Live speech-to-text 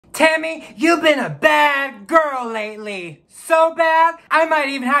Tammy, you've been a bad girl lately. So bad, I might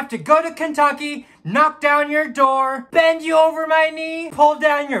even have to go to Kentucky, knock down your door, bend you over my knee, pull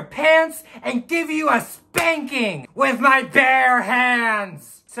down your pants, and give you a spanking with my bare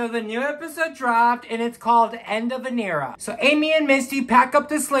hands. So the new episode dropped, and it's called End of an Era. So Amy and Misty pack up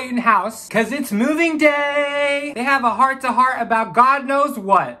the Slayton house, cause it's moving day. They have a heart-to-heart about God knows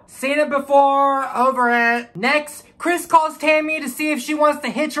what. Seen it before, over it. Next, Chris calls Tammy to see if she wants to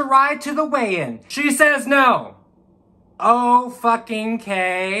hitch a ride to the weigh-in. She says no. Oh fucking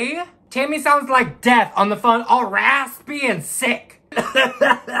K. Tammy sounds like death on the phone, all raspy and sick.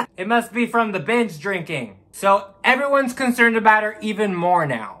 It must be from the binge drinking. So everyone's concerned about her even more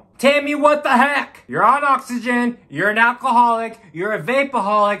now. Tammy, what the heck? You're on oxygen, you're an alcoholic, you're a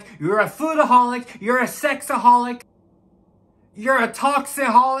vapeaholic, you're a foodaholic, you're a sexaholic, you're a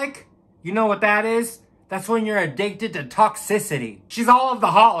toxiholic. You know what that is? That's when you're addicted to toxicity. She's all of the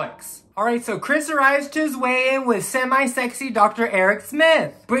holics. Alright, so Chris arrives to his weigh-in with semi-sexy Dr. Eric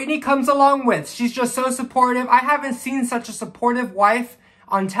Smith. Brittany comes along with. She's just so supportive. I haven't seen such a supportive wife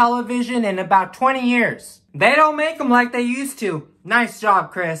on television in about 20 years. They don't make them like they used to. Nice job,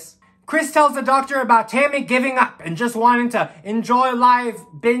 Chris. Chris tells the doctor about Tammy giving up and just wanting to enjoy live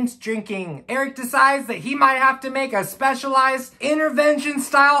binge drinking. Eric decides that he might have to make a specialized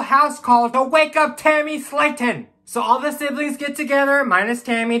intervention-style house call to wake up Tammy Slayton. So all the siblings get together, minus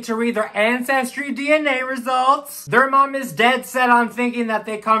Tammy, to read their ancestry DNA results. Their mom is dead set on thinking that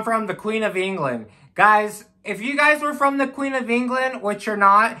they come from the Queen of England. Guys, if you guys were from the Queen of England, which you're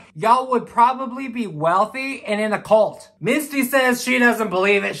not, y'all would probably be wealthy and in a cult. Misty says she doesn't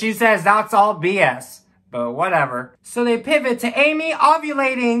believe it. She says that's all BS. But whatever. So they pivot to Amy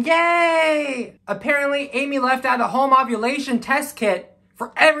ovulating. Yay! Apparently, Amy left out a home ovulation test kit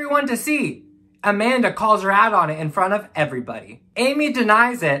for everyone to see. Amanda calls her out on it in front of everybody. Amy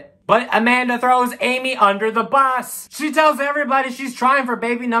denies it. But Amanda throws Amy under the bus. She tells everybody she's trying for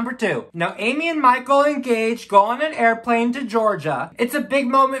baby number 2. Now, Amy and Michael engaged, go on an airplane to Georgia. It's a big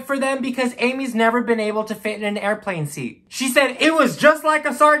moment for them because Amy's never been able to fit in an airplane seat. She said it was just like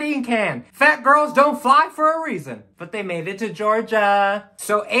a sardine can. Fat girls don't fly for a reason. But they made it to Georgia.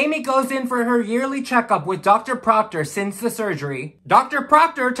 So Amy goes in for her yearly checkup with Dr. Proctor since the surgery. Dr.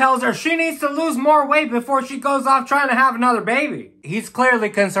 Proctor tells her she needs to lose more weight before she goes off trying to have another baby. He's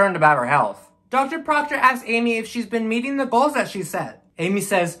clearly concerned about her health. Dr. Proctor asks Amy if she's been meeting the goals that she set. Amy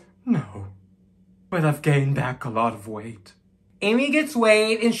says, no, but I've gained back a lot of weight. Amy gets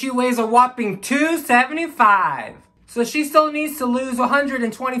weighed and she weighs a whopping 275. So she still needs to lose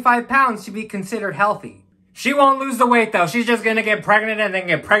 125 pounds to be considered healthy. She won't lose the weight though. She's just gonna get pregnant and then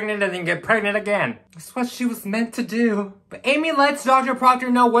get pregnant and then get pregnant again. That's what she was meant to do. But Amy lets Dr.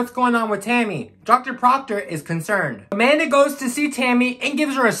 Proctor know what's going on with Tammy. Dr. Proctor is concerned. Amanda goes to see Tammy and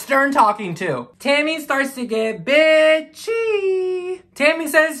gives her a stern talking to. Tammy starts to get bitchy. Tammy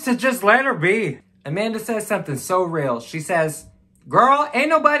says to just let her be. Amanda says something so real. She says, girl, ain't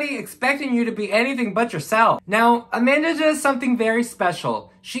nobody expecting you to be anything but yourself. Now, Amanda does something very special.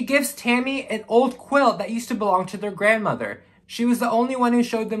 She gives Tammy an old quilt that used to belong to their grandmother. She was the only one who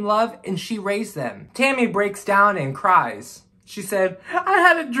showed them love, and she raised them. Tammy breaks down and cries. She said, I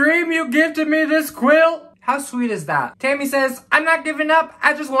had a dream you gifted me this quilt. How sweet is that? Tammy says, I'm not giving up.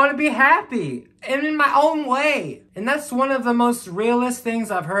 I just want to be happy and in my own way. And that's one of the most realist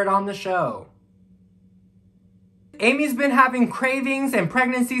things I've heard on the show. Amy's been having cravings and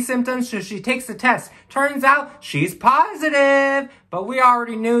pregnancy symptoms, so she takes the test. Turns out she's positive, but we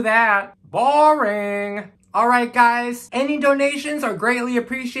already knew that. Boring. Alright guys, any donations are greatly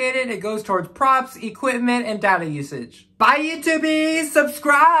appreciated. It goes towards props, equipment, and data usage. Bye YouTubies,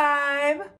 subscribe!